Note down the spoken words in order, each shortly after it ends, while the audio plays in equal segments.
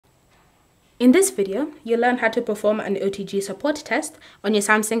In this video, you'll learn how to perform an OTG support test on your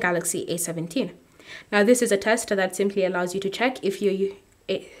Samsung Galaxy A17. Now, this is a test that simply allows you to check if your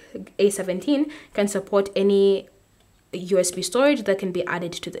A17 can support any USB storage that can be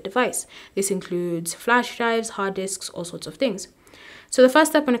added to the device. This includes flash drives, hard disks, all sorts of things. So the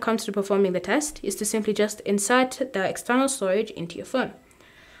first step when it comes to performing the test is to simply just insert the external storage into your phone.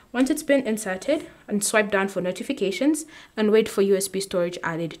 Once it's been inserted, and swipe down for notifications and wait for USB storage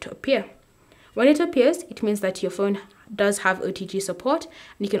added to appear. When it appears, it means that your phone does have OTG support,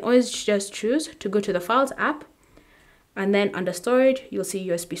 and you can always just choose to go to the Files app, and then under Storage, you'll see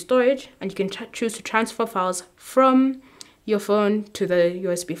USB storage, and you can choose to transfer files from your phone to the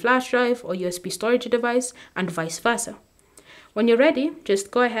USB flash drive or USB storage device, and vice versa. When you're ready, just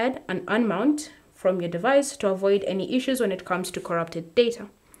go ahead and unmount from your device to avoid any issues when it comes to corrupted data.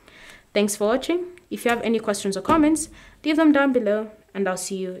 Thanks for watching. If you have any questions or comments, leave them down below, and I'll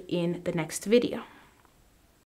see you in the next video.